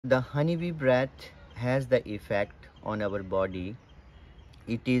The honeybee breath has the effect on our body.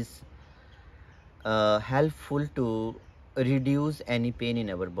 It is helpful to reduce any pain in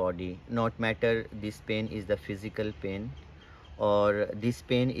our body, not matter this pain is the physical pain or this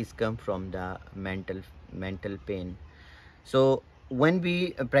pain is come from the mental pain. So when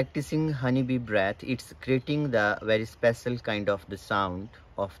we practicing honeybee breath, it's creating the very special kind of the sound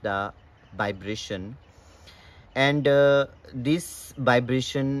of the vibration, and this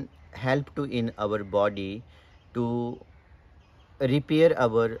vibration help to in our body to repair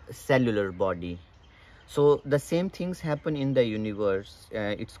our cellular body. So the same things happen in the universe.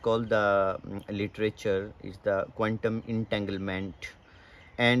 It's called the literature is the quantum entanglement,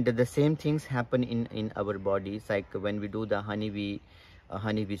 and the same things happen in our bodies, like when we do the honeybee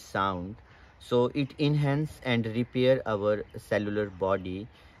sound. So it enhance and repair our cellular body,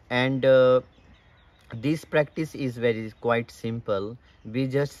 and this practice is very quite simple. We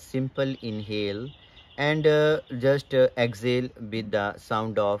just simple inhale and just exhale with the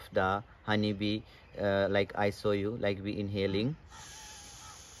sound of the honeybee, like I show you, like we inhaling.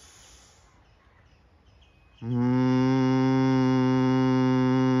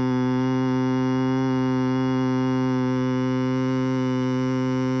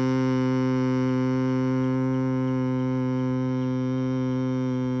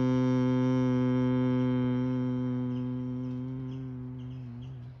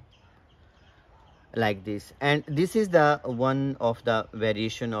 Like this, and this is the one of the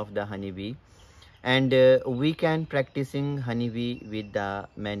variation of the honeybee, and we can practicing honeybee with the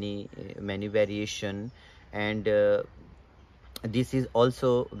many variation, and this is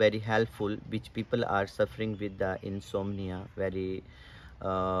also very helpful which people are suffering with the insomnia, very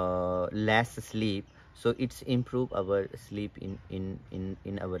less sleep. So it's improve our sleep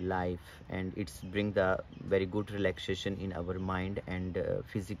in our life, and it's bring the very good relaxation in our mind and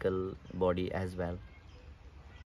physical body as well.